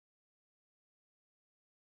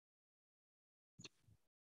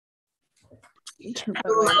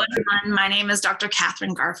Hello, everyone. My name is Dr.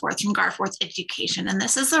 Kathryn Garforth from Garforth Education, and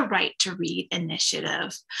this is a Right to Read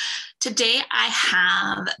initiative. Today, I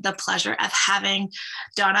have the pleasure of having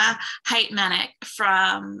Donna Hejtmanek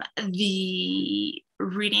from the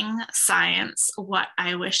Reading Science, What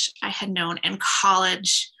I Wish I Had Known in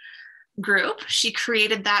College group. She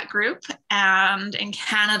created that group, and in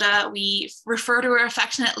Canada, we refer to her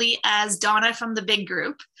affectionately as Donna from the big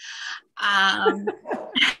group.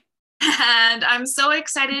 And I'm so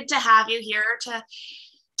excited to have you here to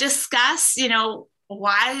discuss,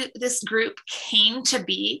 why this group came to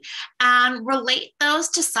be and relate those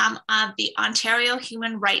to some of the Ontario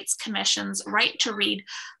Human Rights Commission's Right to Read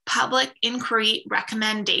public inquiry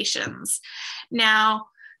recommendations. Now,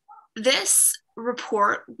 this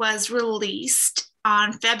report was released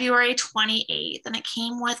on February 28th, and it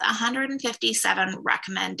came with 157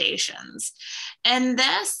 recommendations. In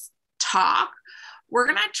this talk, we're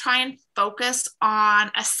going to try and focus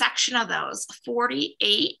on a section of those,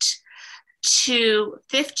 48 to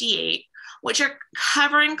 58, which are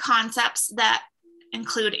covering concepts that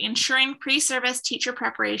include ensuring pre-service teacher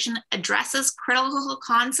preparation addresses critical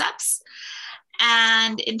concepts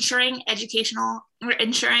and ensuring additional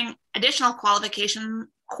qualification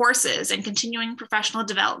courses and continuing professional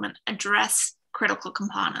development address critical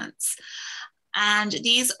components. And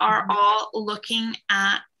these are all looking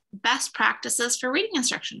at best practices for reading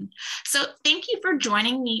instruction. So thank you for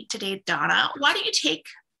joining me today, Donna. Why don't you take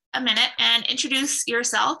a minute and introduce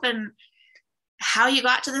yourself and how you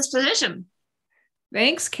got to this position?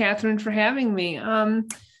 Thanks, Kathryn, for having me. I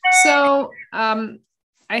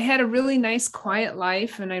had a really nice, quiet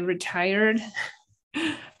life, and I retired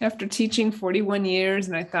after teaching 41 years,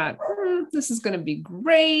 and I thought, this is going to be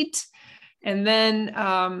great. And then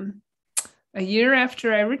a year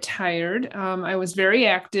after I retired, I was very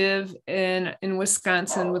active in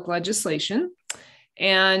Wisconsin with legislation.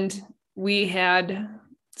 And we had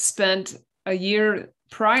spent a year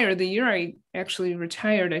prior, the year I actually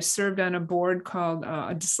retired, I served on a board called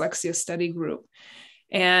a dyslexia study group.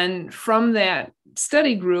 And from that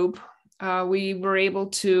study group, we were able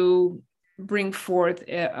to bring forth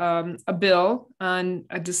a bill on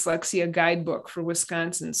a dyslexia guidebook for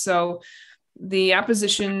Wisconsin. So the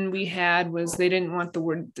opposition we had was they didn't want the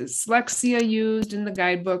word dyslexia used in the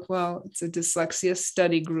guidebook. Well, it's a dyslexia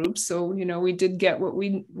study group, so we did get what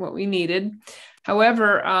we needed.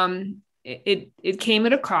 However, it came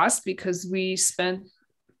at a cost because we spent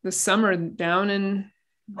the summer down in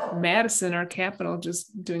Madison, our capital,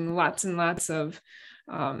 just doing lots and lots of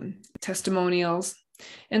testimonials.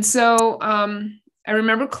 And so I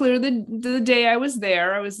remember clearly the day I was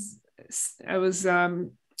there. I was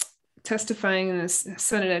testifying in the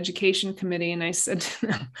Senate Education Committee, and I said,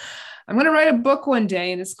 I'm going to write a book one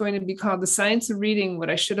day, and it's going to be called The Science of Reading, What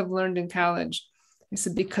I Should Have Learned in College. I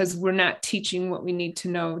said, because we're not teaching what we need to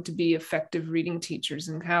know to be effective reading teachers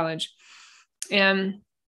in college. And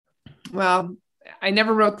well, I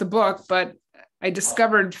never wrote the book, but I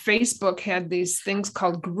discovered Facebook had these things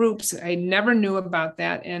called groups. I never knew about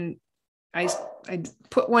that. And I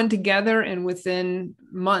put one together, and within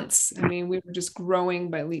months, we were just growing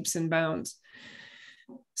by leaps and bounds.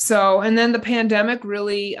 So, and then the pandemic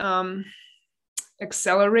really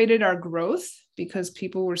accelerated our growth because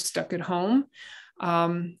people were stuck at home.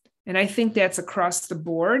 And I think that's across the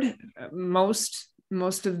board. Most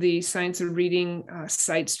of the science of reading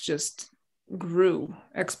sites just grew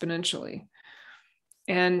exponentially.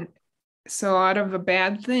 And so out of a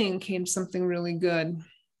bad thing came something really good.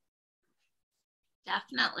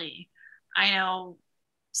 Definitely. I know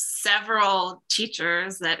several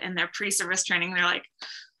teachers that in their pre-service training, they're like,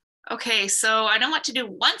 okay, so I know what to do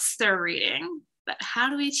once they're reading, but how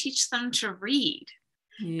do we teach them to read?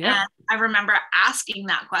 Yep. And I remember asking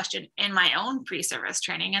that question in my own pre-service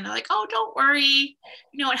training, and they're like, oh, don't worry,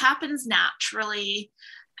 it happens naturally.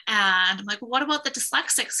 And I'm like, what about the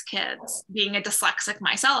dyslexic kids? Being a dyslexic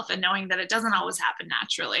myself and knowing that it doesn't always happen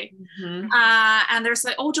naturally. Mm-hmm. And they're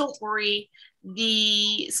like, oh, don't worry,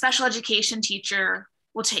 the special education teacher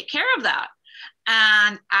will take care of that.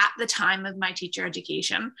 And at the time of my teacher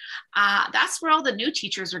education, that's where all the new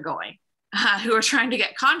teachers are going, who are trying to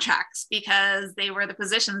get contracts because they were the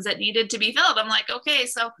positions that needed to be filled. I'm like, okay,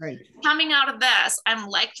 so coming out of this, I'm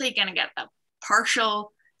likely going to get the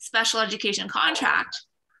partial special education contract,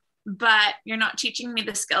 but you're not teaching me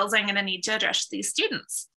the skills I'm going to need to address these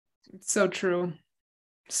students. It's so true.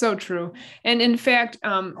 So true. And in fact,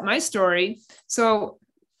 my story, so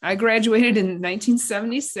I graduated in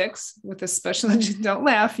 1976 with a special, don't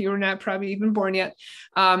laugh, you were not probably even born yet,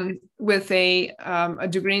 with a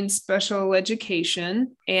degree in special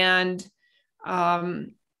education. And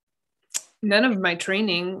none of my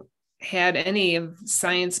training had any of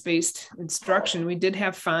science-based instruction. We did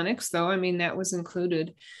have phonics, though. I mean, that was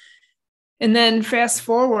included. And then fast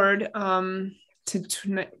forward to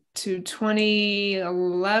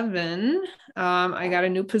 2011, I got a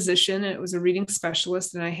new position, and it was a reading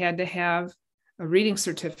specialist, and I had to have a reading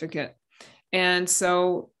certificate. And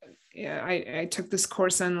so yeah, I took this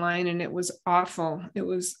course online, and it was awful. It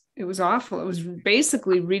was awful. It was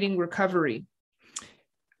basically reading recovery,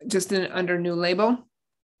 just under new label.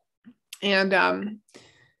 And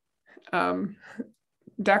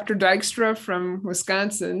Dr. Dykstra from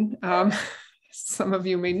Wisconsin, some of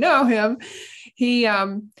you may know him. He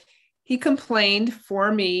complained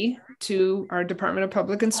for me to our Department of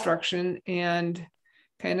Public Instruction and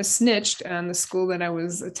kind of snitched on the school that I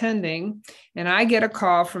was attending. And I get a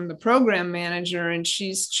call from the program manager, and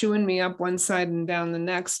she's chewing me up one side and down the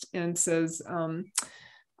next, and says,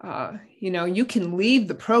 you can leave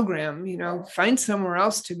the program, find somewhere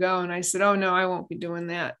else to go. And I said, oh no, I won't be doing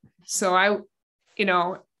that. So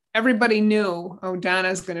everybody knew, oh,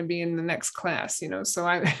 Donna's going to be in the next class,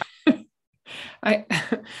 so my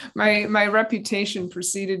reputation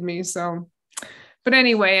preceded me. So, but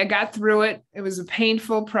anyway, I got through it. It was a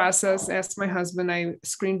painful process. Asked my husband. I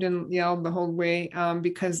screamed and yelled the whole way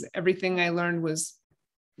because everything I learned was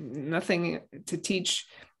nothing to teach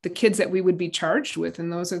the kids that we would be charged with.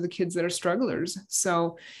 And those are the kids that are strugglers.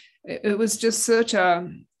 So it was just such a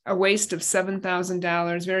waste of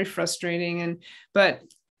 $7,000, very frustrating. But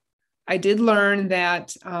I did learn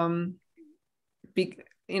that, I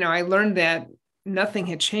learned that nothing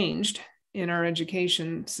had changed in our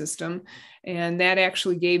education system. And that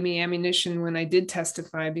actually gave me ammunition when I did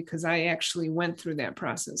testify, because I actually went through that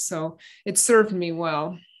process. So it served me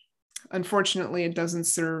well. Unfortunately, it doesn't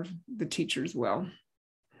serve the teachers well.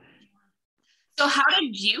 So how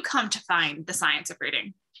did you come to find the science of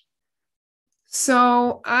reading?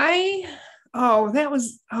 So that's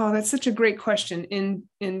such a great question. In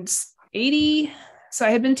 80, so I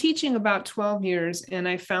had been teaching about 12 years, and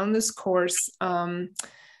I found this course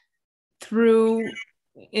through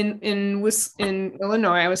in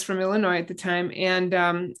Illinois. I was from Illinois at the time,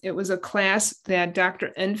 and it was a class that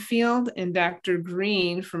Dr. Enfield and Dr.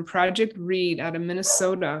 Green from Project Read out of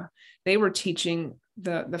Minnesota, they were teaching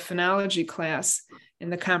the phonology class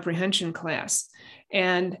and the comprehension class.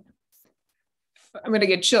 And I'm going to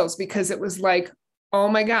get chills, because it was like, oh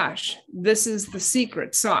my gosh, this is the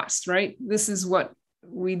secret sauce, right? This is what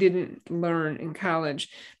we didn't learn in college.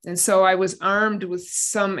 And so I was armed with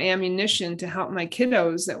some ammunition to help my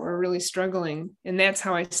kiddos that were really struggling. And that's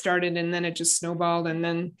how I started. And then it just snowballed. And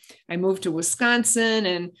then I moved to Wisconsin,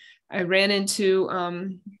 and I ran into,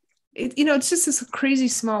 it's just this crazy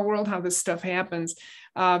small world how this stuff happens.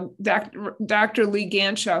 Dr. Lee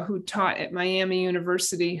Ganshaw, who taught at Miami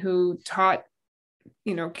University, who taught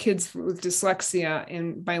kids with dyslexia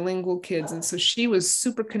and bilingual kids. And so she was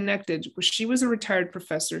super connected. She was a retired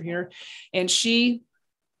professor here. And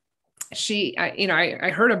I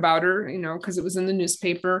heard about her, because it was in the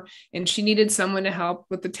newspaper, and she needed someone to help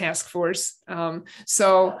with the task force.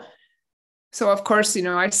 So of course,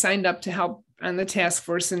 I signed up to help on the task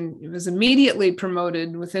force, and it was immediately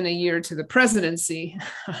promoted within a year to the presidency.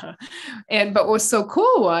 But what was so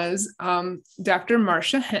cool was Dr.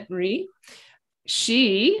 Marcia Henry.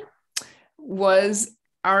 She was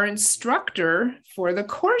our instructor for the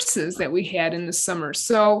courses that we had in the summer.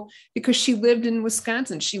 So because she lived in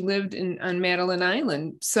Wisconsin, she lived on Madeline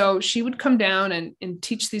Island. So she would come down and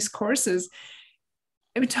teach these courses.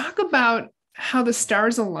 And we talk about how the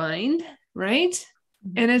stars aligned, right?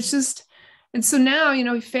 Mm-hmm. And it's just, and so now,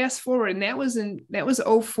 we fast forward, and that was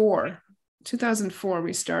 2004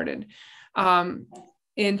 we started.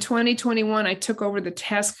 In 2021, I took over the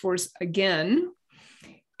task force again,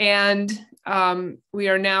 and we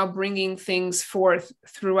are now bringing things forth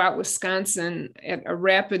throughout Wisconsin at a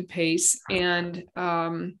rapid pace, and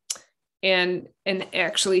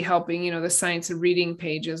actually helping, the Science of Reading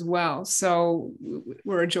page as well. So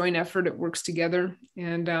we're a joint effort. It works together,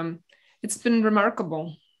 and it's been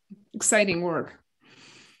remarkable, exciting work.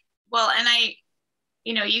 Well, and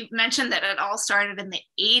you mentioned that it all started in the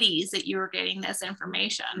 80s that you were getting this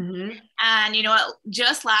information. Mm-hmm. And you know what,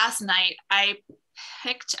 just last night, I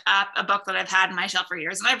picked up a book that I've had on my shelf for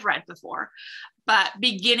years and I've read before, but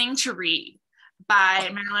Beginning to Read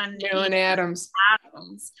by Marilyn Adams.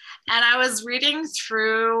 And I was reading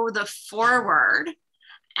through the foreword,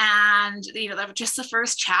 and just the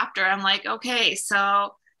first chapter, I'm like, okay,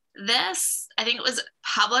 so this, I think it was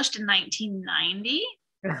published in 1990.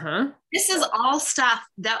 Uh-huh. This is all stuff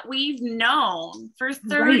that we've known for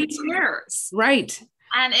 30 years. Right.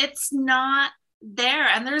 And it's not there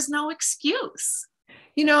and there's no excuse.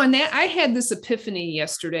 And that I had this epiphany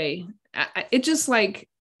yesterday.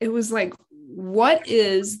 It was like, what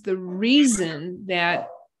is the reason that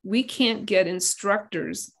we can't get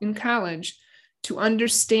instructors in college to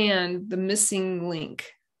understand the missing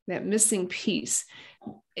link, that missing piece?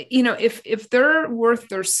 If they're worth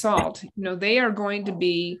their salt, they are going to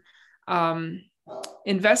be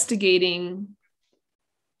investigating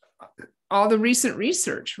all the recent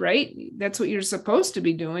research, right? That's what you're supposed to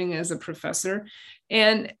be doing as a professor.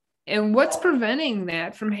 And what's preventing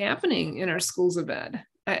that from happening in our schools of ed?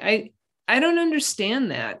 I don't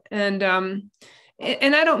understand that. And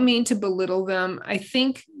I don't mean to belittle them. I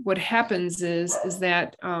think what happens is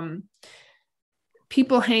that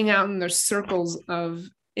people hang out in their circles of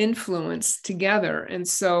influence together. And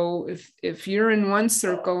so if you're in one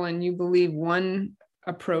circle and you believe one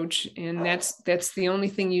approach, and that's the only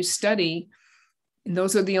thing you study, and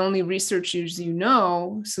those are the only researchers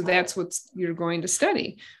so that's what you're going to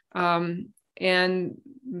study. And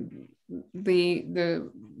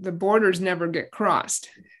the borders never get crossed,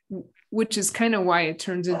 which is kind of why it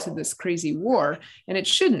turns into this crazy war. And it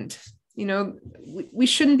shouldn't. We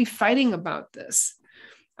shouldn't be fighting about this.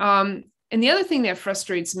 And the other thing that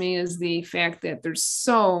frustrates me is the fact that there's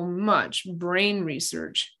so much brain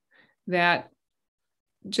research that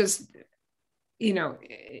just,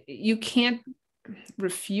 you can't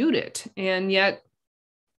refute it. And yet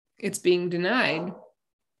it's being denied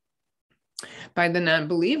by the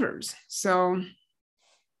non-believers. So.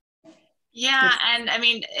 Yeah. And I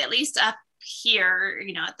mean, at least up here,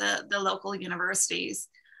 at the local universities,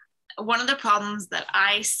 one of the problems that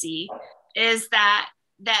I see is that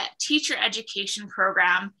teacher education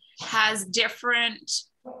program has different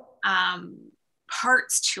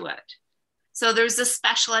parts to it. So there's the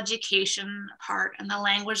special education part and the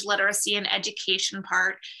language literacy and education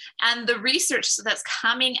part, and the research that's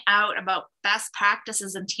coming out about best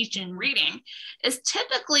practices in teaching reading is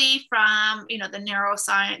typically from, the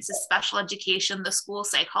neuroscience, the special education, the school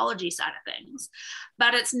psychology side of things,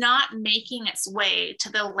 but it's not making its way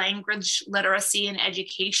to the language literacy and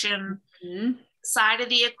education side of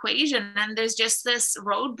the equation. And there's just this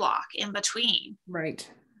roadblock in between. Right.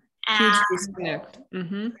 And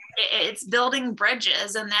it's building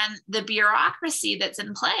bridges, and then the bureaucracy that's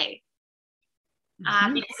in play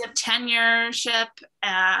because of tenureship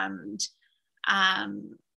and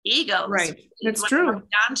egos. Right, that's true.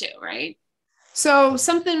 Down to right. So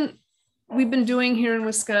something we've been doing here in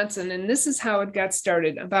Wisconsin, and this is how it got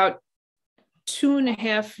started about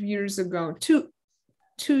 2.5 years ago. 2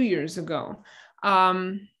 years ago.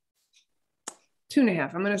 2.5.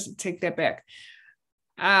 I'm going to take that back.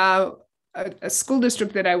 A school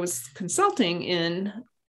district that I was consulting in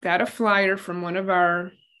got a flyer from one of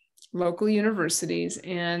our local universities,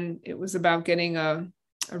 and it was about getting a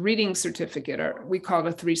reading certificate, or we call it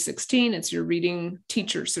a 316. It's your reading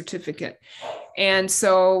teacher certificate. And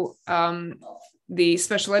so the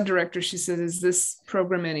special ed director, she said, is this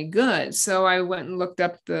program any good? So I went and looked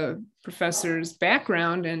up the professor's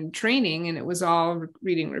background and training, and it was all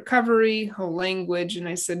reading recovery, whole language. And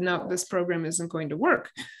I said, no, this program isn't going to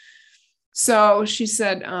work. So she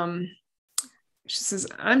said, she says,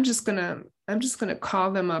 I'm just gonna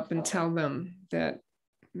call them up and tell them that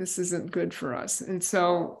this isn't good for us. And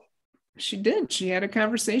so she did. She had a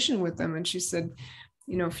conversation with them, and she said,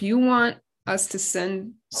 if you want us to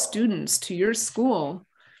send students to your school,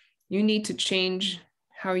 you need to change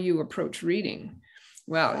how you approach reading.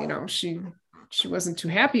 Well, she wasn't too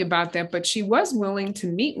happy about that, but she was willing to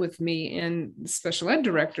meet with me and the special ed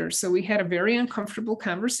director. So we had a very uncomfortable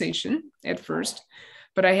conversation at first,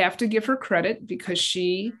 but I have to give her credit because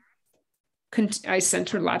I sent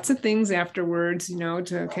her lots of things afterwards,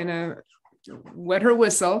 to kind of wet her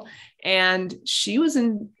whistle, and she was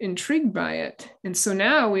intrigued by it. And so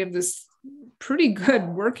now we have this pretty good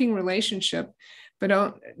working relationship.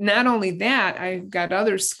 But not only that, I've got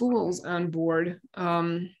other schools on board.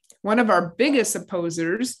 One of our biggest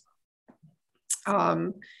opposers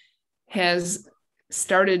has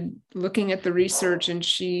started looking at the research, and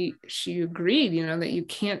she agreed, that you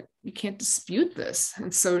can't dispute this.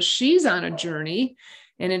 And so she's on a journey.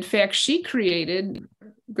 And in fact, she created,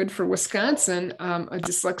 good for Wisconsin, a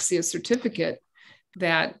dyslexia certificate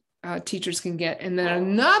that teachers can get. And then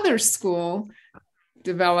another school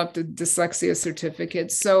developed a dyslexia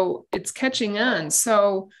certificate. So it's catching on.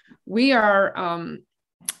 So we are,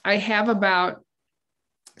 I have about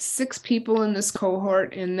 6 people in this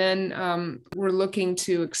cohort, and then we're looking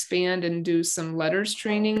to expand and do some letters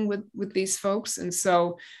training with these folks. And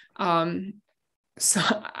so I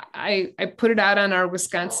put it out on our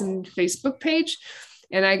Wisconsin Facebook page,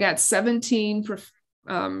 And I got 17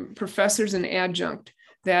 professors and adjunct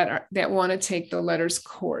that want to take the letters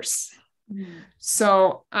course.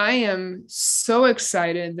 So I am so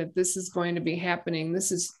excited that this is going to be happening.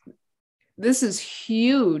 This is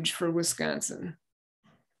huge for Wisconsin.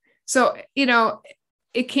 So,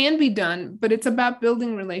 it can be done, but it's about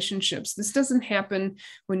building relationships. This doesn't happen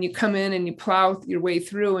when you come in and you plow your way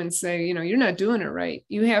through and say, you're not doing it right.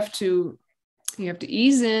 You have to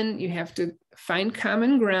ease in, you have to find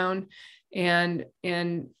common ground and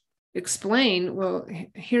explain, well,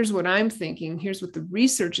 here's what I'm thinking. Here's what the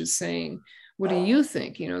research is saying. What do you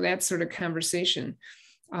think? That sort of conversation.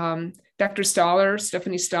 Dr.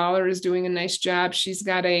 Stephanie Staller is doing a nice job. She's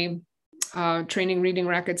got a Training Reading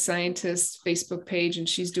Rocket Scientists Facebook page, and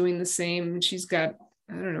she's doing the same. And she's got,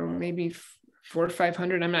 I don't know, maybe 400 or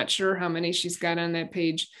 500. I'm not sure how many she's got on that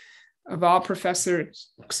page of all professors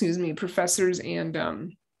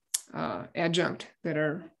and adjunct that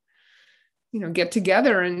are, get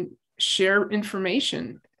together and share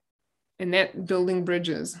information, and that building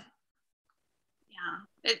bridges. Yeah,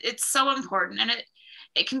 it's so important, and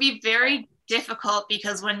it can be very difficult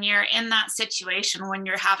because when you're in that situation, when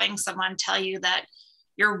you're having someone tell you that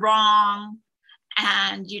you're wrong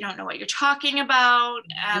and you don't know what you're talking about,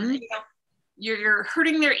 and you're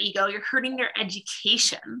hurting their ego, you're hurting their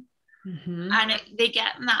education. And they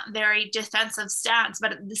get in that very defensive stance,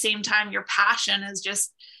 but at the same time, your passion is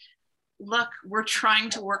just, look, we're trying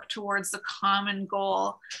to work towards the common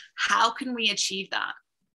goal. How can we achieve that?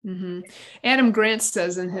 Adam Grant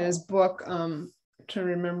says in his book, to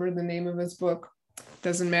remember the name of his book,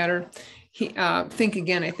 doesn't matter. Think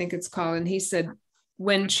Again, I think it's called. And he said,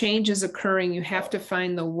 when change is occurring, you have to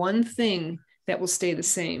find the one thing that will stay the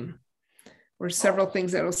same, or several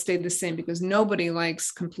things that will stay the same, because nobody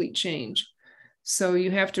likes complete change. So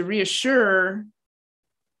you have to reassure,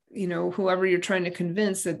 whoever you're trying to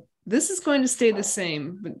convince that this is going to stay the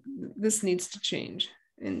same, but this needs to change.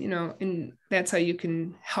 And, and that's how you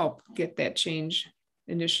can help get that change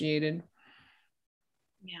initiated.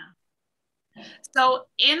 Yeah. So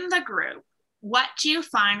in the group, what do you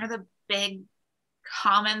find are the big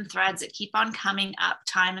common threads that keep on coming up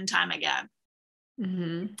time and time again?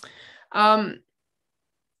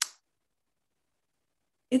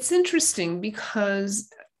 It's interesting because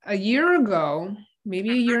a year ago,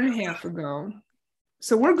 maybe a year and a half ago,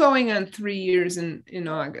 so we're going on 3 years in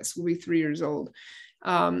August, we'll be 3 years old.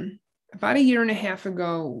 About a year and a half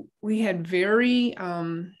ago, we had very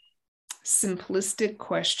simplistic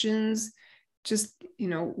questions. Just,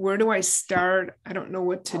 where do I start? I don't know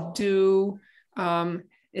what to do.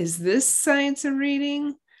 Is this science of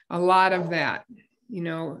reading? A lot of that,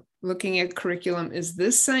 looking at curriculum. Is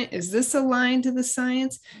this aligned to the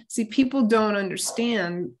science? See, people don't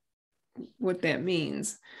understand what that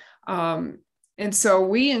means. And so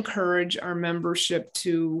we encourage our membership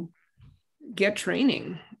to get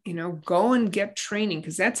training, go and get training,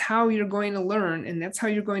 because that's how you're going to learn. And that's how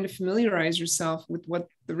you're going to familiarize yourself with what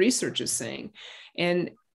the research is saying. And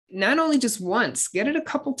not only just once, get it a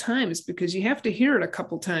couple times, because you have to hear it a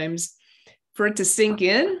couple times for it to sink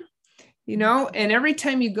in, and every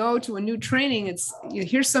time you go to a new training, you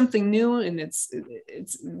hear something new, and it's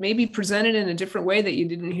maybe presented in a different way that you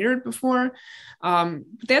didn't hear it before.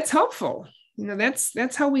 That's helpful.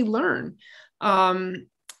 That's how we learn.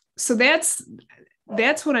 So that's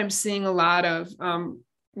what I'm seeing a lot of.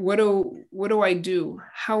 What do I do?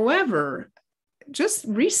 However, just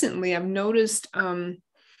recently I've noticed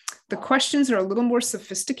the questions are a little more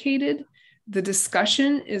sophisticated. The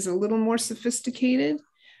discussion is a little more sophisticated.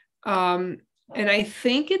 And I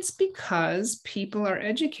think it's because people are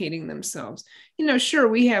educating themselves. Sure,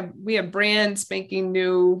 we have brand spanking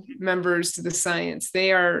new members to the science.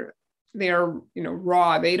 They are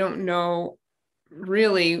raw. They don't know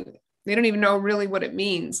really, they don't even know really what it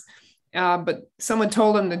means. But someone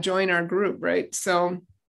told them to join our group, right? So,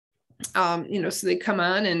 so they come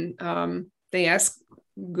on and they ask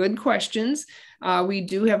good questions. We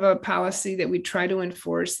do have a policy that we try to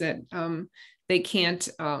enforce that they can't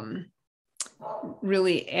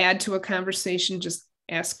really add to a conversation, just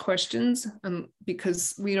ask questions,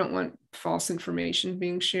 because we don't want false information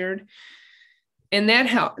being shared. And that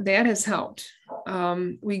has helped.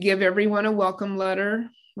 We give everyone a welcome letter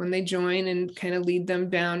when they join and kind of lead them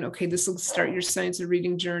down. Okay, this will start your science of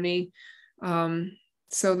reading journey.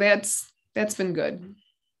 So that's been good.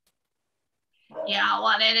 Yeah, well,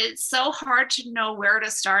 and it's so hard to know where to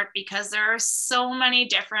start because there are so many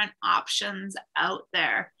different options out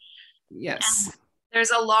there. Yes. And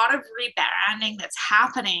there's a lot of rebranding that's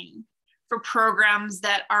happening for programs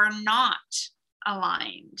that are not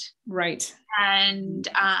aligned. Right. And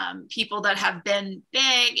people that have been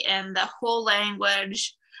big in the whole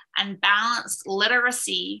language and balanced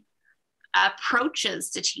literacy approaches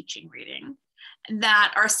to teaching reading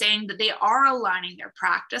that are saying that they are aligning their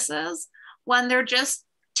practices when they're just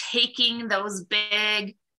taking those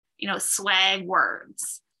big, swag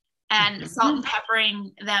words and salt and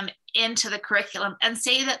peppering them into the curriculum and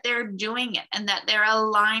say that they're doing it and that they're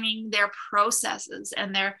aligning their processes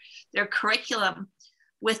and their curriculum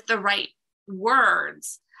with the right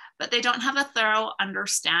words, but they don't have a thorough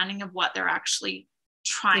understanding of what they're actually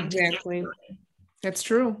trying to do. That's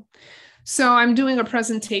true. So I'm doing a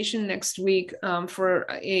presentation next week for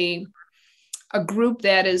a group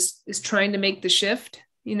that is trying to make the shift,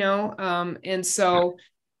 and so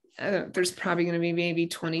there's probably going to be maybe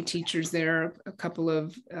 20 teachers there, a couple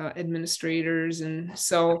of administrators. And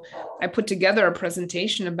so I put together a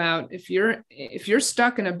presentation about if you're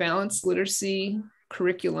stuck in a balanced literacy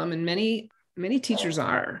curriculum, and many teachers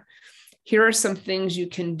are, here are some things you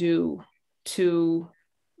can do to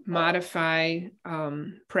modify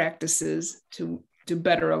practices to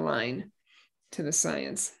better align to the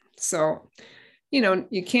science. So,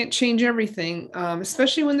 you can't change everything,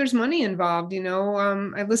 especially when there's money involved.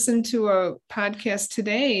 I listened to a podcast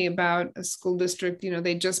today about a school district,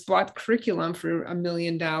 they just bought curriculum for $1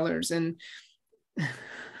 million, and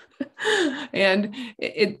and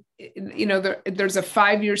there's a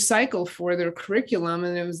 5-year cycle for their curriculum,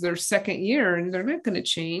 and it was their second year, and they're not going to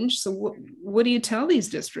change. So what do you tell these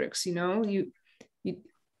districts?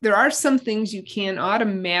 There are some things you can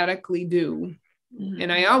automatically do.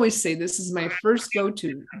 And I always say, this is my first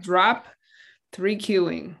go-to: drop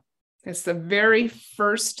 3Qing. That's the very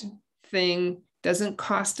first thing, doesn't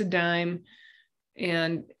cost a dime,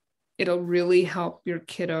 and it'll really help your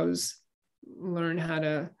kiddos learn how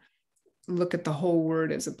to look at the whole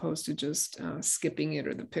word as opposed to just skipping it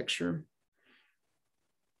or the picture.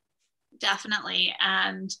 Definitely.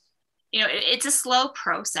 And, it's a slow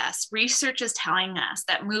process. Research is telling us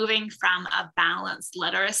that moving from a balanced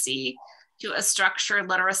literacy to a structured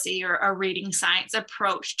literacy or a reading science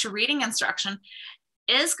approach to reading instruction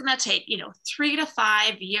is going to take, 3 to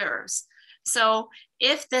 5 years. So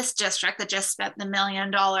if this district that just spent the $1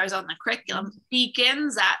 million on the curriculum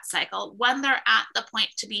begins that cycle, when they're at the point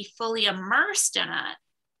to be fully immersed in it,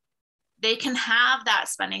 they can have that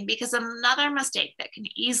spending. Because another mistake that can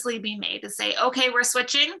easily be made is say, okay, we're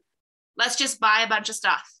switching, let's just buy a bunch of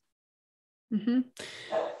stuff. Mm-hmm.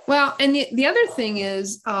 Well, and the other thing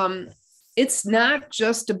is, it's not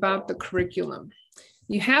just about the curriculum.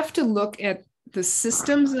 You have to look at the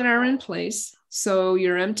systems that are in place. So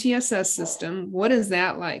your MTSS system, what is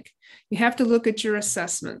that like? You have to look at your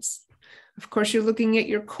assessments. Of course, you're looking at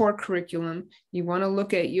your core curriculum. You want to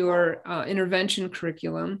look at your intervention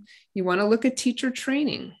curriculum. You want to look at teacher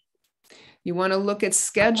training. You want to look at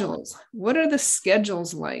schedules. What are the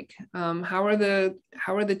schedules like? How are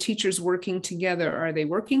the teachers working together? Are they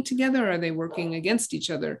working together? Are they working against each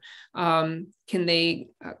other? Can they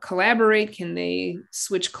collaborate? Can they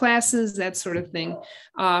switch classes? That sort of thing.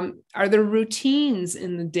 Are there routines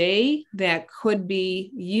in the day that could be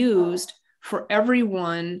used for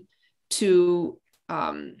everyone to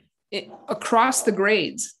across the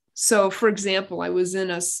grades? So, for example, I'm in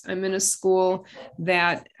a school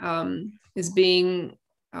that is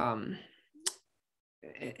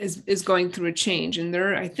going through a change, and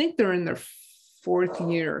I think they're in their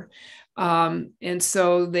 4th year, and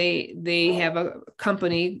so they have a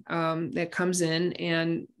company that comes in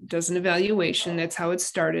and does an evaluation. That's how it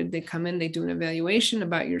started. They come in, they do an evaluation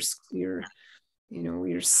about your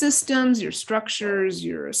systems, your structures,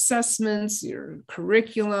 your assessments, your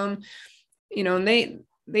curriculum, and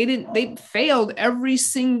they failed every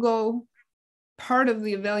single part of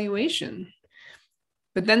the evaluation.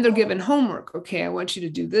 But then they're given homework. Okay, I want you to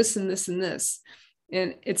do this and this and this.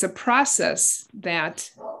 And it's a process that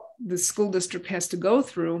the school district has to go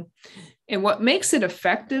through. And what makes it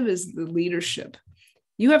effective is the leadership.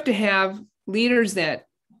 You have to have leaders that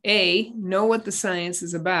A, know what the science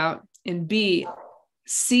is about, and B,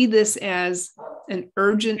 see this as an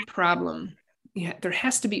urgent problem. There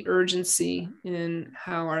has to be urgency in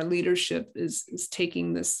how our leadership is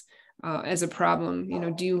taking this as a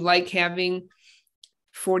problem. Do you like having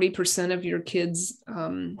 40% of your kids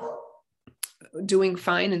doing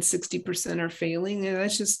fine and 60% are failing? And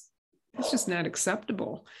that's just not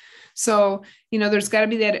acceptable. So, there's got to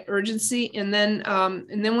be that urgency. And then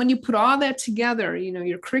when you put all that together,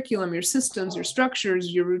 your curriculum, your systems, your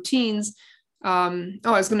structures, your routines. I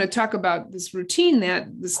was going to talk about this routine that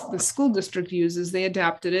the school district uses. They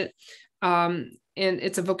adopted it. And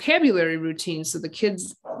it's a vocabulary routine. So the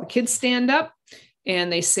kids the kids stand up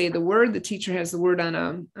and they say the word. The teacher has the word on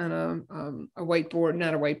a whiteboard,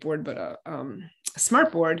 not a whiteboard, but a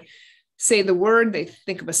smart board. Say the word, they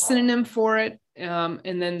think of a synonym for it, and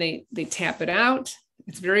then they tap it out.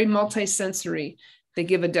 It's very multisensory. They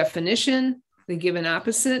give a definition, they give an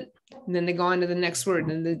opposite, and then they go on to the next word.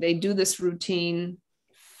 And they do this routine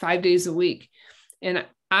 5 days a week. And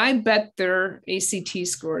I bet their ACT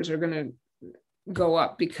scores are going to go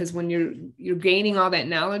up, because when you're gaining all that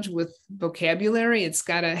knowledge with vocabulary, it's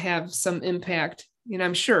got to have some impact. You know,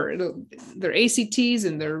 I'm sure their ACTs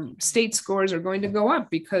and their state scores are going to go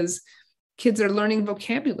up because kids are learning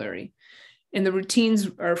vocabulary, and the routines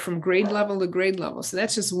are from grade level to grade level. So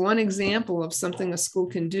that's just one example of something a school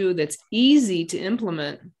can do that's easy to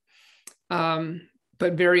implement,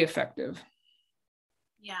 but very effective.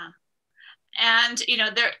 Yeah. And, you know,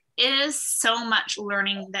 there is so much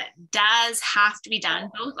learning that does have to be done,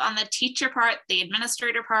 both on the teacher part, the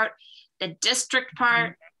administrator part, the district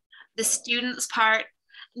part, the students part,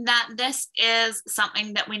 that this is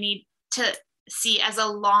something that we need to see as a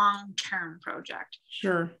long-term project.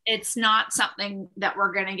 Sure. It's not something that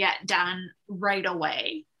we're going to get done right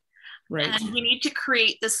away. Right. And we need to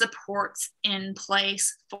create the supports in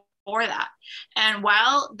place for that. And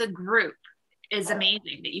while the group is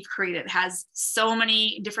amazing that you've created, has so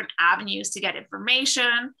many different avenues to get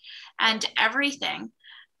information and everything,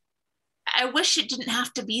 I wish it didn't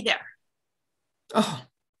have to be there. Oh,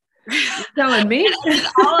 you're telling me?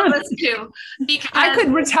 All of us do. Because I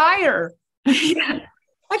could retire. Yeah.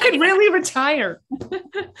 I could really retire.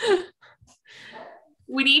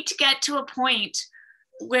 We need to get to a point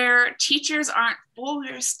where teachers aren't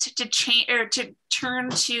forced to change or to turn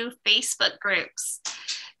to Facebook groups,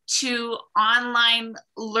 to online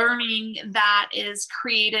learning that is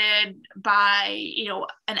created by, you know,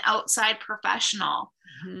 an outside professional,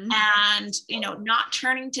 and, you know, not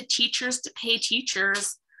turning to teachers to pay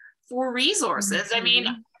teachers for resources. I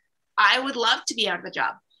mean, I would love to be out of a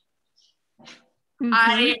job.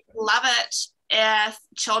 I love it if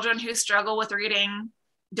children who struggle with reading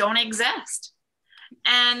don't exist.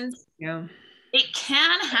 And it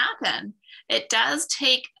can happen. It does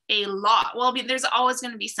take a lot. Well, I mean, there's always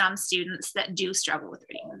going to be some students that do struggle with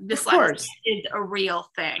reading. Dyslexia is a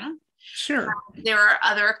real thing. Sure. There are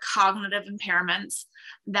other cognitive impairments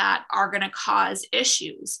that are going to cause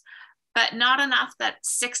issues, but not enough that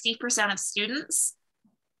 60% of students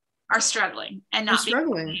are struggling and not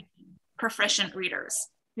being proficient readers.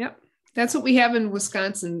 Yep. That's what we have in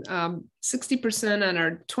Wisconsin. 60% on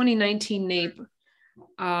our 2019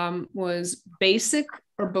 NAEP was basic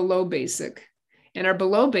or below basic. And our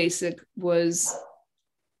below basic was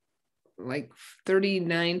like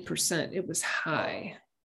 39%. It was high.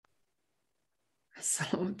 So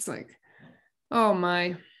it's like, oh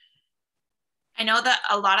my. I know that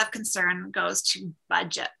a lot of concern goes to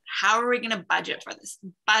budget. How are we going to budget for this?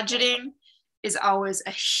 Budgeting is always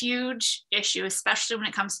a huge issue, especially when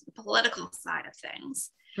it comes to the political side of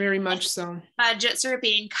things. Very much so. Budgets are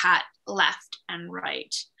being cut left and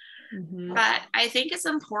right. But I think it's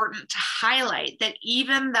important to highlight that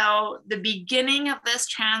even though the beginning of this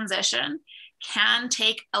transition can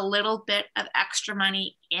take a little bit of extra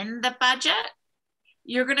money in the budget,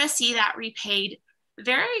 you're going to see that repaid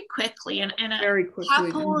very quickly in a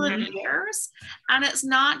couple of years. And it's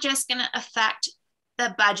not just going to affect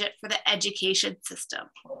the budget for the education system.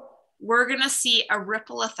 We're going to see a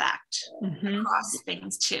ripple effect across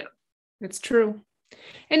things too. It's true.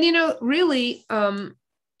 And, you know, really,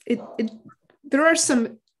 there are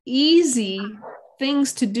some easy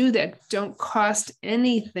things to do that don't cost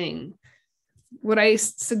anything. What I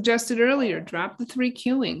suggested earlier, drop the 3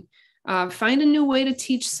 cueing. Find a new way to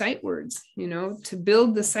teach sight words, you know, to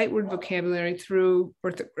build the sight word vocabulary through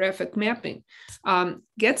orthographic mapping.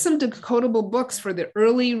 Get some decodable books for the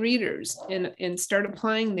early readers and start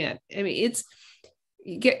applying that. I mean, it's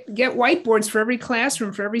get whiteboards for every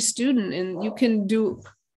classroom, for every student, and you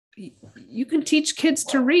can teach kids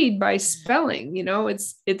to read by spelling. You know,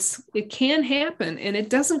 it can happen, and it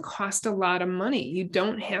doesn't cost a lot of money. You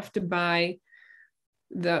don't have to buy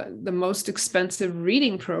the most expensive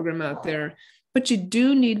reading program out there, but you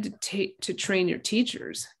do need to train your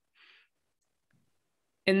teachers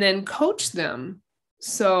and then coach them.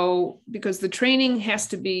 So, because the training has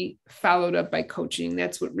to be followed up by coaching.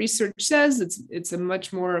 That's what research says. It's a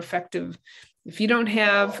much more effective. If you don't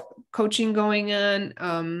have coaching going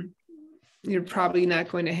on, you're probably not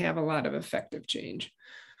going to have a lot of effective change.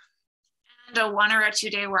 And a 1 or a 2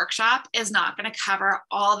 day workshop is not going to cover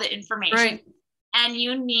all the information. Right. And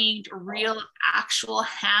you need real, actual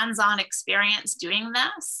hands-on experience doing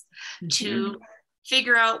this to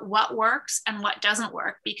figure out what works and what doesn't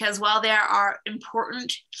work, because while there are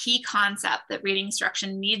important key concepts that reading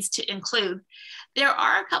instruction needs to include, there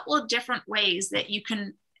are a couple of different ways that you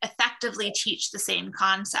can effectively teach the same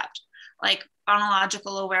concept, like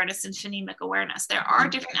phonological awareness and phonemic awareness. There are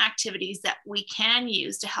different activities that we can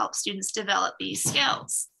use to help students develop these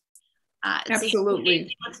skills.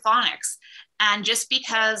 Absolutely. With phonics. And just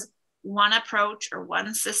because one approach or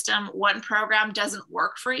one system, one program doesn't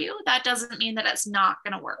work for you, that doesn't mean that it's not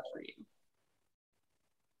going to work for you.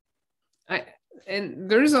 And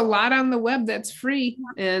there's a lot on the web that's free,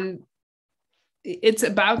 and it's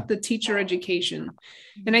about the teacher education.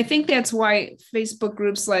 And I think that's why Facebook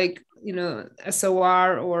groups like,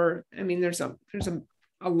 SOR, or, there's a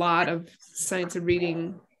lot of science of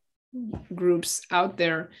reading groups out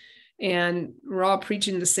there, and we're all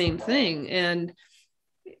preaching the same thing. And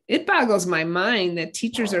it boggles my mind that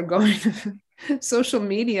teachers are going to social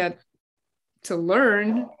media to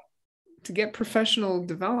learn, to get professional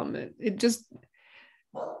development.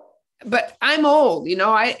 But I'm old,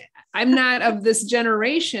 I'm not of this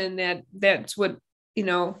generation that's what,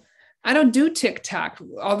 I don't do TikTok,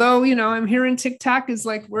 although, I'm hearing TikTok is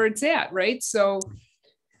like where it's at, right? So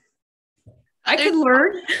I could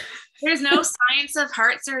learn. There's no science of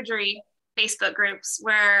heart surgery Facebook groups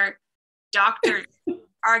where doctors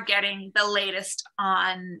are getting the latest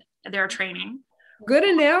on their training. Good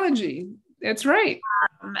analogy. That's right.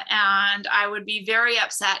 And I would be very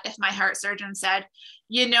upset if my heart surgeon said,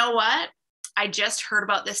 you know what? I just heard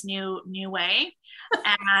about this new way.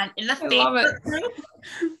 And in the Facebook group,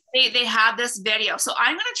 they had this video. So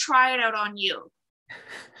I'm going to try it out on you.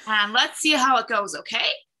 And let's see how it goes, okay?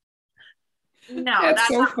 No, that's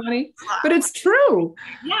so funny. But it's true.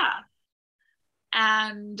 Yeah.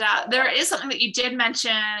 And there is something that you did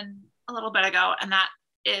mention a little bit ago, and that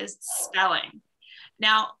is spelling.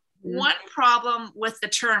 Now, one problem with the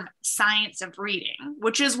term science of reading,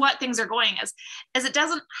 which is what things are going is it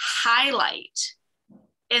doesn't highlight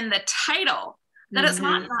in the title that it's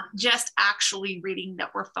not just actually reading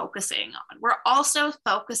that we're focusing on. We're also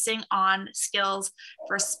focusing on skills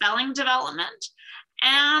for spelling development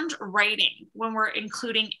and writing when we're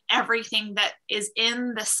including everything that is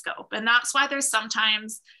in the scope. And that's why there's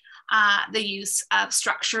sometimes the use of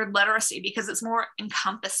structured literacy, because it's more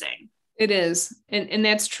encompassing. It is. And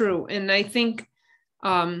that's true. And I think,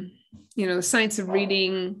 the science of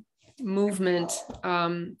reading movement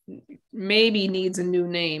maybe needs a new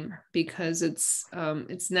name, because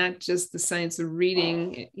it's not just the science of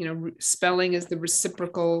reading. Spelling is the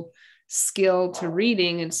reciprocal skill to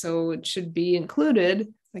reading, and so it should be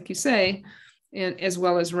included, like you say, and as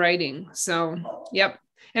well as writing. So, yep.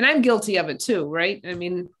 And I'm guilty of it too, right?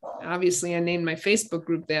 Obviously I named my Facebook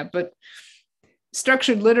group that, but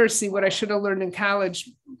structured literacy, what I should have learned in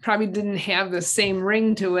college, probably didn't have the same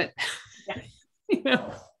ring to it.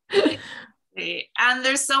 Yeah. And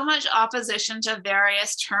there's so much opposition to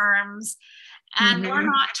various terms. And we're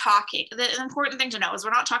not talking, the important thing to know is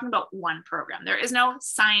we're not talking about one program. There is no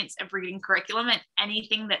science of reading curriculum, and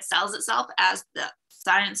anything that sells itself as the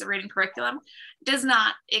science of reading curriculum does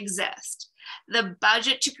not exist. The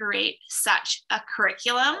budget to create such a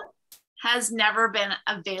curriculum has never been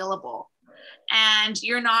available. And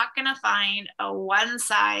you're not going to find a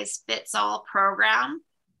one-size-fits-all program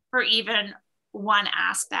for even one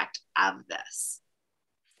aspect of this.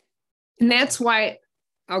 And that's why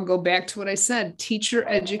I'll go back to what I said. Teacher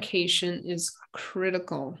education is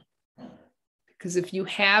critical, because if you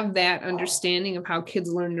have that understanding of how kids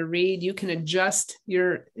learn to read, you can adjust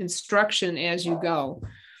your instruction as you go.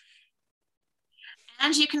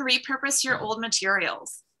 And you can repurpose your old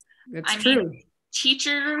materials. That's true.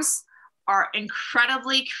 Teachers are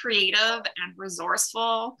incredibly creative and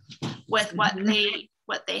resourceful with what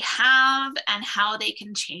they have and how they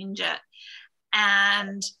can change it.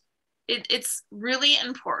 And it's really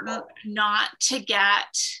important not to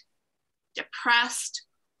get depressed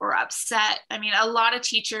or upset. A lot of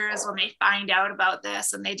teachers, when they find out about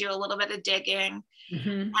this and they do a little bit of digging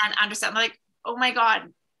and understand, like, oh my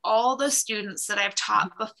God, all the students that I've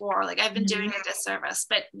taught before, like I've been doing a disservice.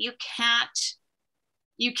 But you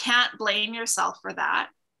can't blame yourself for that.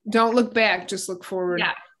 Don't look back, just look forward.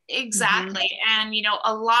 Yeah, exactly. And,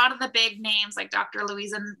 a lot of the big names like Dr.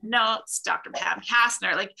 Louisa Notes, Dr. Pam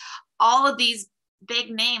Kastner, like all of these big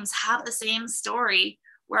names have the same story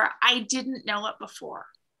where I didn't know it before.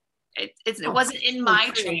 It wasn't in my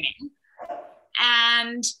training.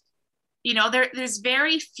 And, there's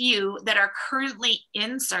very few that are currently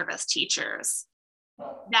in service teachers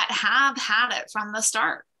that have had it from the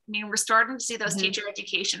start. We're starting to see those teacher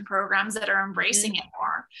education programs that are embracing it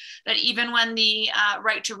more. That even when the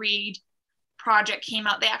Right to Read project came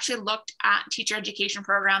out, they actually looked at teacher education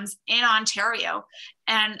programs in Ontario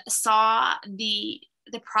and saw the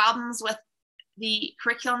problems with the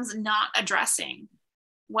curriculums not addressing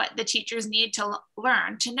what the teachers need to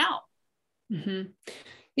learn to know. Mm-hmm.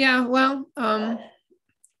 Yeah, well,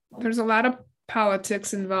 there's a lot of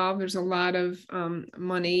politics involved. There's a lot of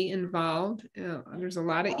money involved. There's a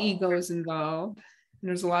lot of egos involved. And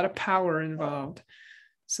there's a lot of power involved.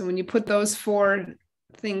 So when you put those four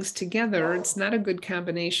things together, it's not a good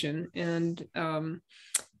combination. And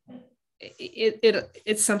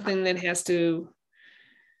it's something that has to,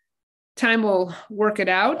 time will work it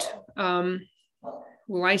out.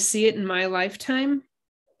 Will I see it in my lifetime?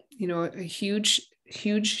 You know, a huge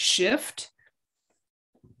shift?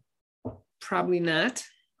 Probably not.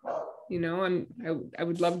 You know, I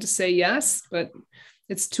would love to say yes, but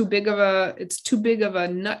it's too big of a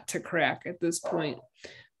nut to crack at this point.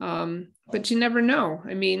 But you never know.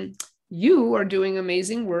 I mean, you are doing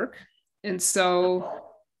amazing work, and so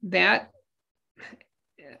that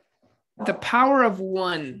the power of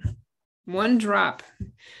one drop.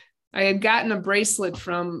 I had gotten a bracelet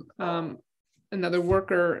from another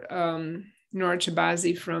worker, Nora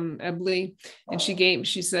Chabazi from Ebley, and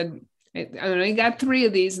she said, I only got 3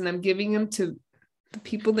 of these and I'm giving them to the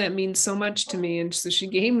people that mean so much to me. And so she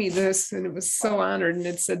gave me this, and it was so honored. And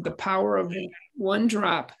it said, the power of one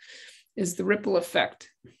drop is the ripple effect.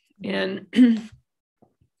 And,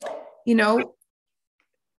 you know,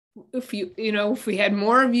 if we had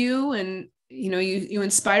more of you and, you know, you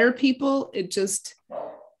inspire people, it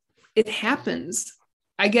happens.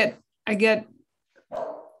 I get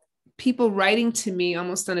people writing to me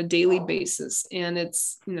almost on a daily basis. And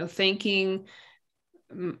it's, you know, thanking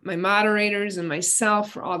my moderators and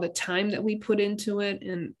myself for all the time that we put into it,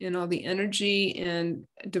 and all the energy and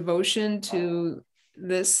devotion to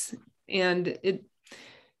this. And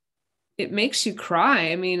it makes you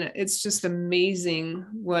cry. I mean, it's just amazing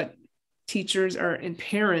what teachers and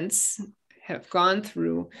parents have gone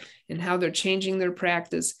through and how they're changing their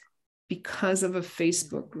practice because of a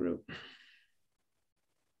Facebook group.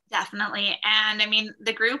 Definitely. And I mean,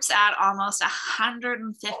 the group's at almost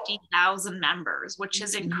 150,000 members, which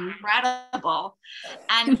is incredible.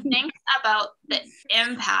 And think about the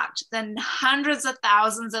impact, the hundreds of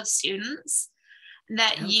thousands of students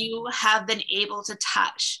that you have been able to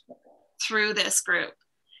touch through this group.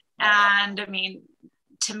 And I mean,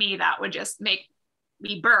 to me, that would just make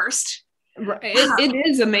me burst. It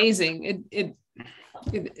is amazing. It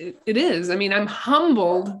is. I mean, I'm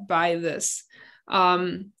humbled by this.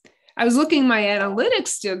 I was looking my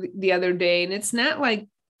analytics the other day, and it's not like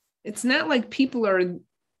people are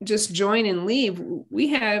just join and leave. We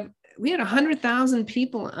had 100,000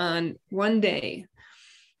 people on one day.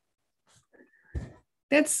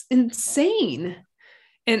 That's insane.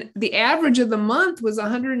 And the average of the month was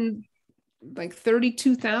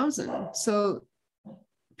 132,000. So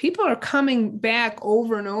people are coming back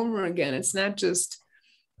over and over again. It's not just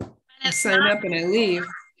I sign up and I leave.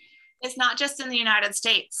 It's not just in the United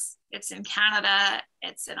States. It's in Canada.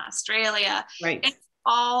 It's in Australia. Right. It's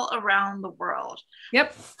all around the world.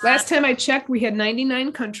 Yep. Last time I checked, we had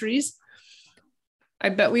 99 countries. I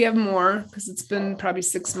bet we have more because it's been probably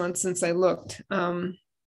 6 months since I looked.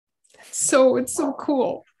 So it's so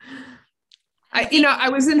cool. I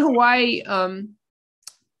was in Hawaii 3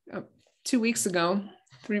 weeks ago,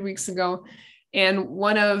 and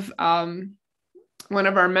one of our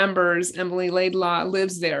members, Emily Laidlaw,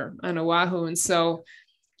 lives there on Oahu. And so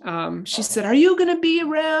she said, "Are you going to be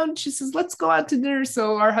around?" She says, "Let's go out to dinner."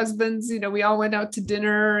 So our husbands, we all went out to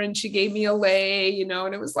dinner, and she gave me a lei,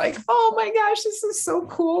 and it was like, oh my gosh, this is so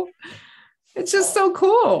cool. It's just so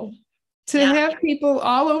cool to have people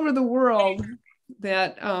all over the world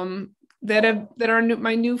that are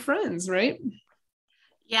my new friends, right?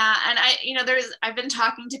 Yeah. And I've been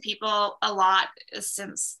talking to people a lot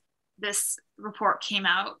since this report came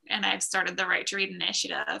out, and I've started the Right to Read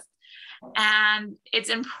initiative. And it's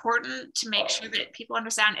important to make sure that people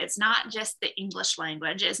understand it's not just the English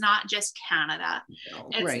language. It's not just Canada.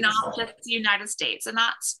 It's not just the United States, and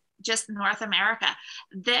not just North America.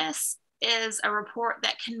 This is a report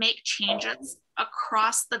that can make changes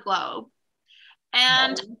across the globe.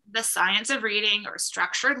 And the science of reading, or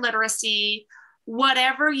structured literacy,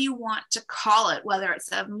 whatever you want to call it, whether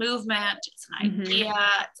it's a movement, it's an idea,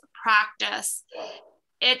 it's a practice,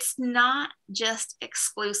 it's not just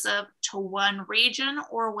exclusive to one region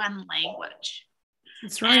or one language.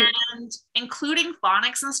 That's right. And including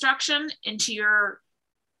phonics instruction into your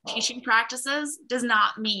teaching practices does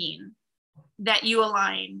not mean that you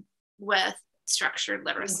align with structured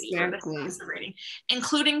literacy or the science of reading.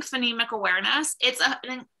 Including phonemic awareness, it's a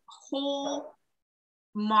whole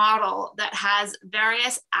model that has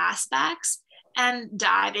various aspects and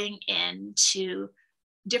diving into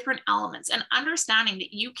different elements and understanding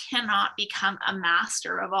that you cannot become a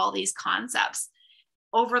master of all these concepts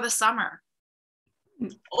over the summer.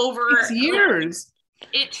 It's years.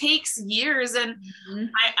 It takes years. And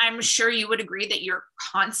I'm sure you would agree that you're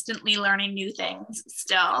constantly learning new things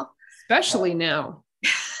still. Especially now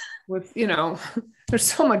with, there's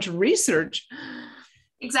so much research.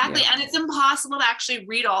 Exactly. Yeah. And it's impossible to actually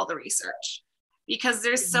read all the research because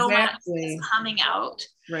there's so much coming out.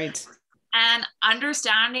 Right. And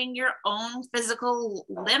understanding your own physical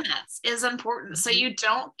limits is important so you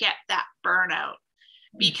don't get that burnout,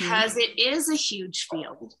 because it is a huge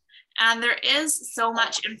field and there is so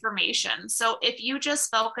much information. So if you just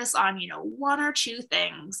focus on, one or two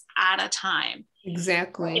things at a time.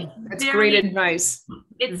 Exactly. That's great advice.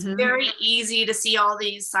 It's very easy to see all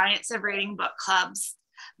these science of reading book clubs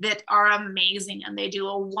that are amazing, and they do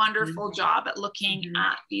a wonderful job at looking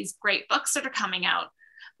at these great books that are coming out.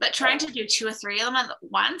 But trying to do 2 or 3 of them at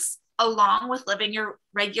once, along with living your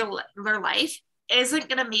regular life, isn't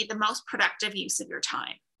going to be the most productive use of your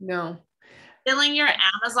time. No. Filling your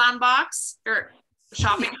Amazon box or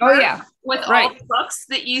shopping cart with all the books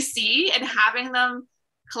that you see and having them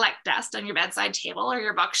collect dust on your bedside table or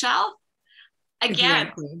your bookshelf,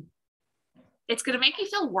 again, it's going to make you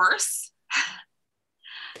feel worse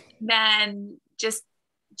than just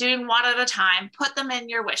doing one at a time. Put them in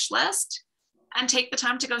your wish list and take the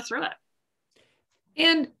time to go through it.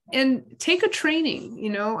 And take a training,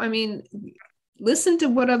 listen to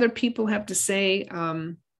what other people have to say.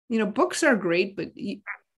 Books are great, but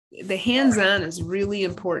the hands-on is really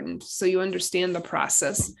important. So you understand the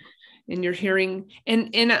process and you're hearing,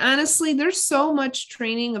 and honestly, there's so much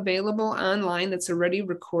training available online that's already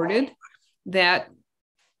recorded that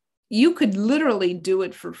you could literally do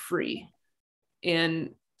it for free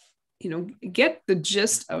and get the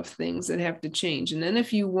gist of things that have to change. And then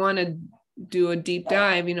if you want to do a deep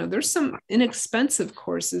dive, there's some inexpensive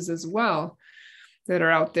courses as well that are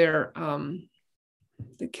out there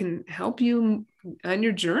that can help you on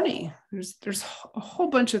your journey. There's a whole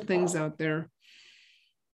bunch of things out there.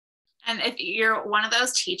 And if you're one of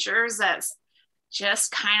those teachers that's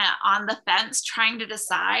just kind of on the fence trying to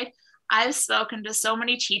decide, I've spoken to so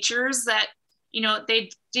many teachers that, they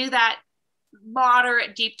do that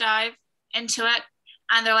moderate deep dive into it.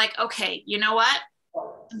 And they're like, okay, you know what?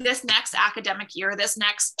 This next academic year, this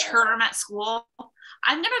next term at school,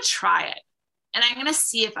 I'm going to try it. And I'm going to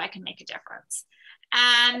see if I can make a difference.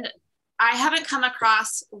 And I haven't come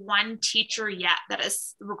across one teacher yet that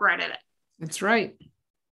has regretted it. That's right.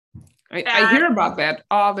 I hear about that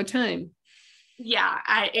all the time. Yeah.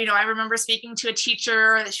 I remember speaking to a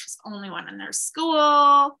teacher that she was the only one in their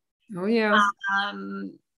school. Oh yeah.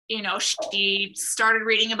 She started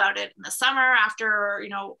reading about it in the summer after,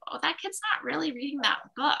 that kid's not really reading that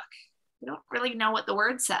book. We don't really know what the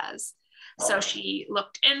word says. So she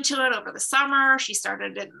looked into it over the summer. She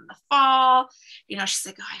started it in the fall. She's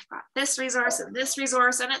like, I've got this resource, and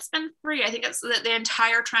it's been free. I think it's the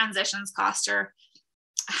entire transitions cost her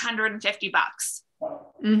 $150,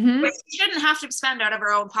 which she shouldn't have to spend out of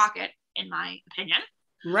her own pocket, in my opinion.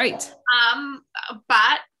 Right.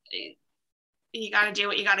 But you got to do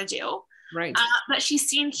what you got to do. Right. But she's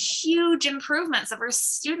seen huge improvements of her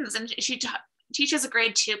students, and she teaches a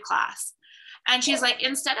grade 2 class. And she's like,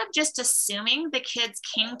 instead of just assuming the kids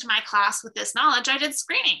came to my class with this knowledge, I did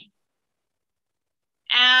screening.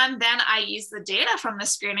 And then I used the data from the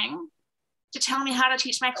screening to tell me how to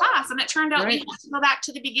teach my class. And it turned out we had to go back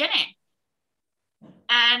to the beginning.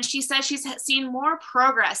 And she says she's seen more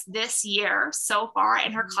progress this year so far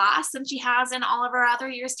in her class than she has in all of her other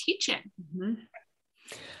years teaching.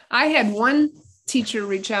 I had one teacher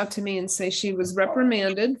reach out to me and say she was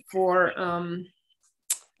reprimanded for,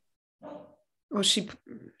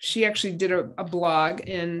 she actually did a blog,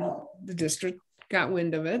 and the district got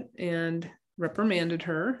wind of it and reprimanded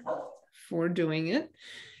her for doing it.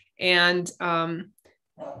 And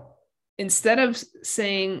instead of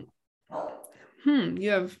saying, you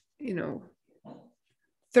have,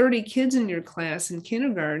 30 kids in your class in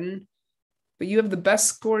kindergarten, but you have the best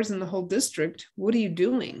scores in the whole district, what are you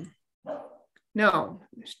doing? No,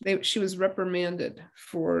 she was reprimanded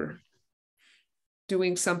for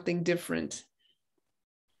doing something different.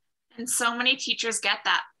 And so many teachers get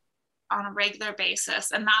that on a regular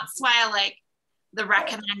basis. And that's why I like the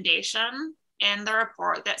recommendation in the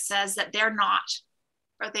report that says that they're not,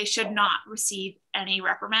 or they should not receive any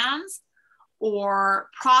reprimands or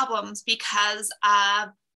problems because of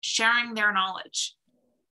sharing their knowledge.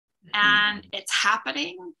 And it's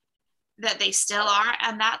happening. that they still are.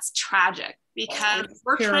 And that's tragic because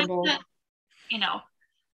we're Terrible. trying to,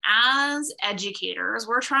 as educators,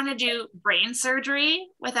 we're trying to do brain surgery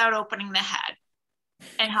without opening the head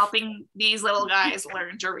and helping these little guys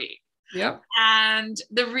learn to read. Yep. And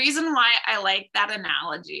the reason why I like that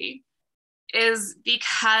analogy is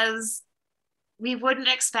because we wouldn't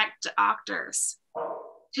expect doctors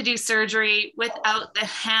to do surgery without the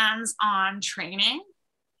hands-on training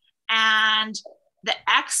and the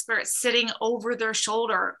experts sitting over their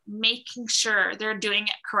shoulder, making sure they're doing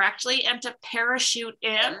it correctly and to parachute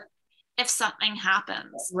in if something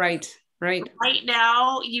happens. Right. Right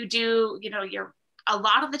now, you do, a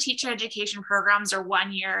lot of the teacher education programs are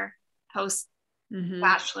 1 year post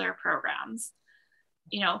bachelor programs.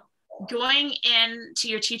 Going into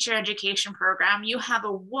your teacher education program, you have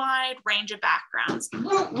a wide range of backgrounds,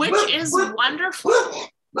 which is wonderful,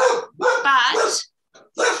 but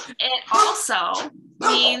it also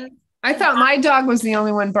means... I thought my dog was the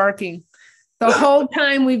only one barking. The whole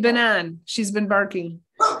time we've been on, she's been barking.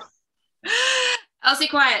 Elsie,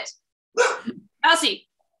 quiet. Elsie.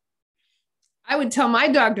 I would tell my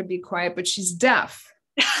dog to be quiet, but she's deaf.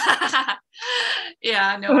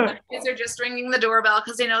 Yeah, no, the kids are just ringing the doorbell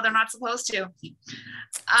because they know they're not supposed to.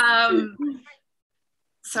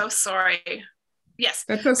 So sorry. Yes.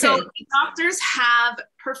 That's okay. So doctors have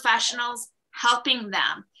professionals helping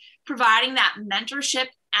them, providing that mentorship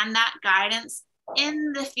and that guidance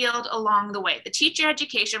in the field along the way. The teacher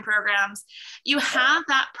education programs, you have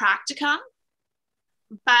that practicum,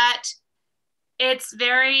 but it's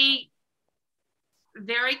very,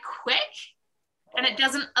 very quick, and it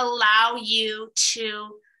doesn't allow you to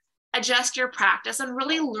adjust your practice and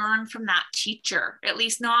really learn from that teacher, at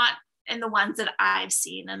least not in the ones that I've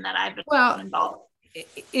seen and that I've been involved.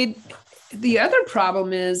 The other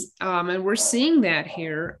problem is, and we're seeing that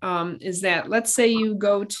here, is that let's say you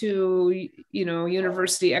go to,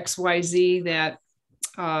 University XYZ that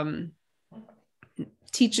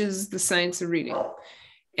teaches the science of reading.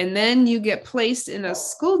 And then you get placed in a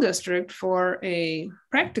school district for a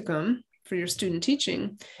practicum for your student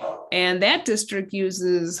teaching. And that district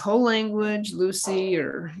uses whole language, Lucy,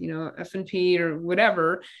 or, F&P or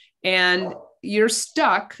whatever. And you're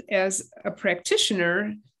stuck as a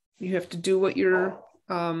practitioner. You have to do what your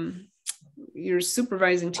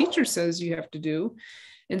supervising teacher says you have to do.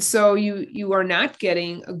 And so you are not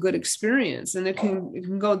getting a good experience, and it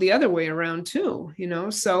can go the other way around too,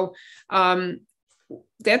 So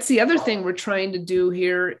that's the other thing we're trying to do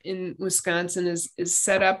here in Wisconsin is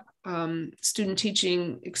set up student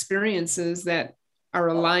teaching experiences that are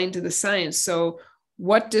aligned to the science. So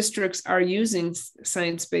what districts are using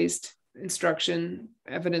science-based instruction,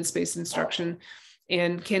 evidence-based instruction,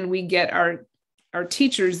 and can we get our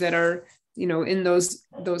teachers that are, in those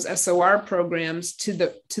SOR programs to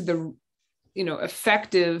the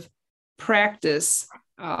effective practice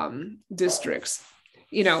districts?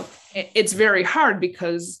 It's very hard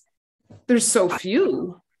because there's so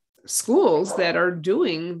few schools that are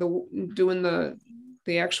doing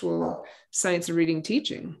the actual science of reading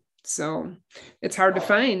teaching. So it's hard to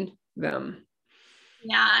find them.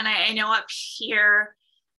 Yeah, and I know up here,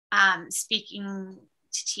 speaking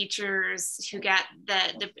to teachers who get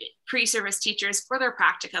the pre-service teachers for their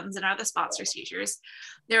practicums and are the sponsor teachers,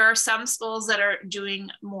 there are some schools that are doing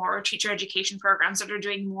more teacher education programs that are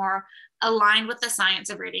doing more aligned with the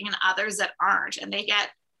science of reading, and others that aren't. And they get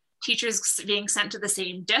teachers being sent to the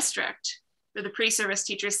same district, or the pre-service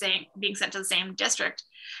teachers being sent to the same district.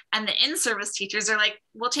 And the in-service teachers are like,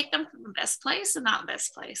 we'll take them from this place and not this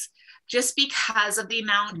place, just because of the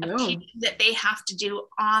amount of teaching that they have to do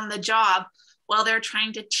on the job while they're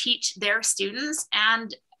trying to teach their students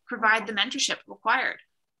and provide the mentorship required.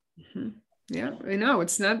 Mm-hmm. Yeah, I know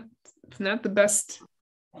it's not the best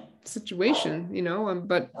situation,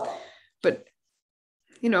 but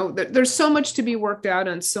there's so much to be worked out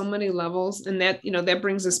on so many levels, and that that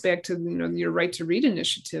brings us back to your Right to Read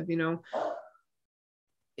initiative.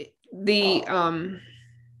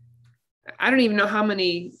 I don't even know how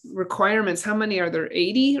many requirements. How many are there?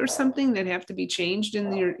 80 or something that have to be changed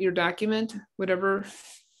in your document, whatever.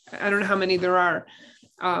 I don't know how many there are.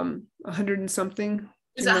 100 and something.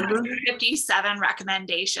 There's 157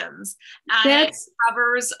 recommendations. And it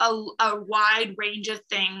covers a wide range of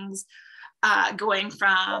things, going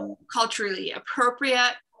from culturally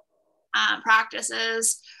appropriate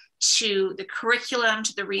practices to the curriculum,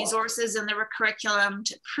 to the resources in the curriculum,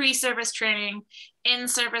 to pre-service training,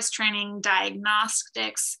 in-service training,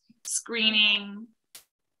 diagnostics, screening.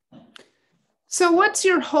 So what's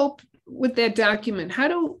your hope with that document? How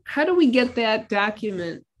do we get that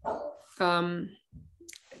document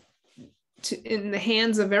in the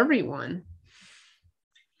hands of everyone?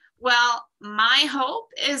 Well, my hope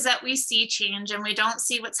is that we see change and we don't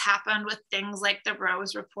see what's happened with things like the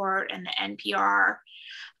Rose Report and the NPR.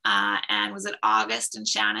 And was it August and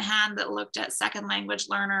Shanahan that looked at second language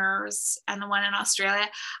learners and the one in Australia?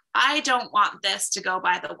 I don't want this to go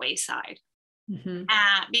by the wayside. Mm-hmm.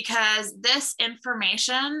 Because this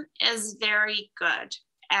information is very good.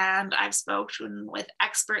 And I've spoken with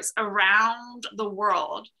experts around the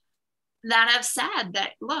world that have said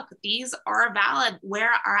that, look, these are valid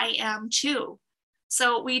where I am too.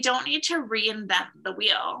 So we don't need to reinvent the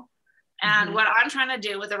wheel. And mm-hmm. what I'm trying to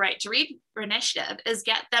do with the Right to Read initiative is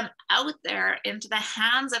get them out there into the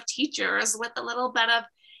hands of teachers with a little bit of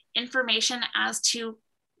information as to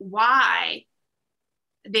why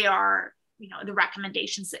they are, the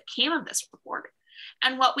recommendations that came of this report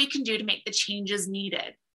and what we can do to make the changes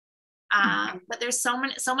needed. Mm-hmm. But there's so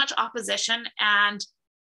much opposition, and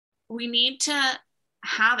we need to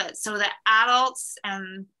have it so that adults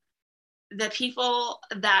and the people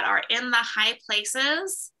that are in the high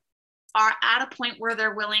places are at a point where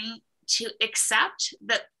they're willing to accept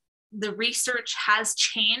that the research has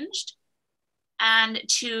changed and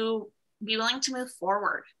to be willing to move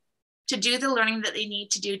forward, to do the learning that they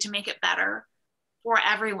need to do to make it better for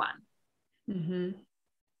everyone. Mm-hmm.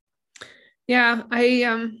 Yeah,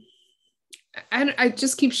 I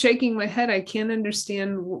just keep shaking my head. I can't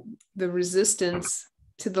understand the resistance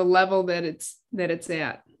to the level that it's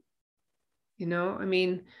at. I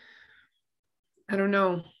mean, I don't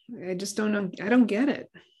know. I just don't know. I don't get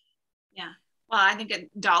it. Yeah. Well, I think it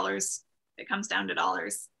comes down to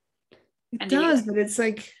dollars. It does, but it's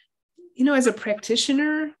like, as a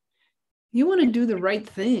practitioner, you want to do the right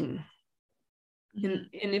thing. Mm-hmm.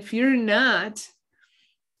 And if you're not,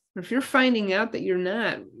 or if you're finding out that you're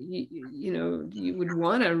not, you would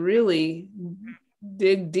want to really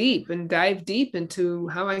dig deep and dive deep into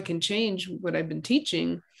how I can change what I've been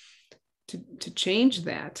teaching to change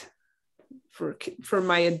that for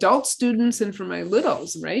my adult students and for my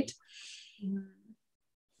littles, right? Mm-hmm.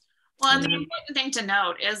 Well, and the important thing to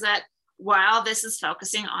note is that while this is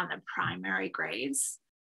focusing on the primary grades,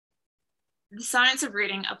 the science of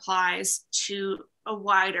reading applies to a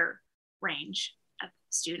wider range of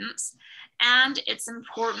students. And it's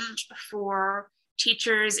important for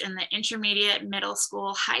teachers in the intermediate, middle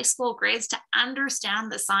school, high school grades to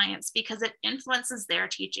understand the science because it influences their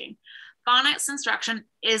teaching. Phonics instruction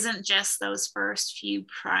isn't just those first few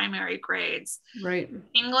primary grades. Right.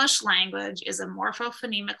 English language is a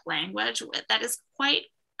morphophonemic language that is quite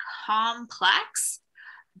complex,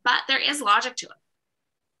 but there is logic to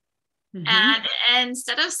it. Mm-hmm. And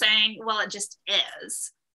instead of saying, well, it just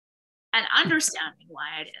is, and understanding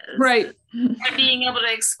why it is, right, and being able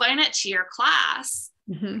to explain it to your class,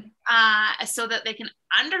 mm-hmm. So that they can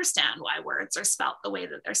understand why words are spelt the way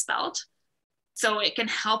that they're spelt, so it can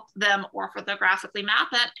help them orthographically map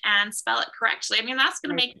it and spell it correctly. I mean, that's going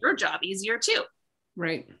to make your job easier too.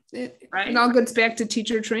 Right. Right. It all gets back to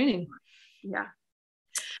teacher training. Yeah.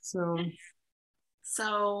 So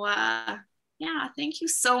yeah, thank you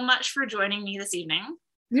so much for joining me this evening.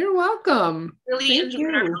 You're welcome. Really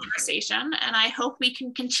enjoyed our conversation, and I hope we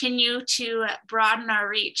can continue to broaden our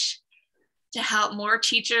reach to help more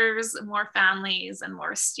teachers, more families, and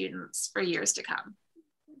more students for years to come.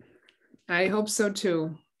 I hope so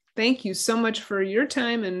too. Thank you so much for your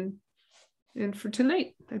time and for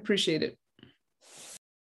tonight. I appreciate it.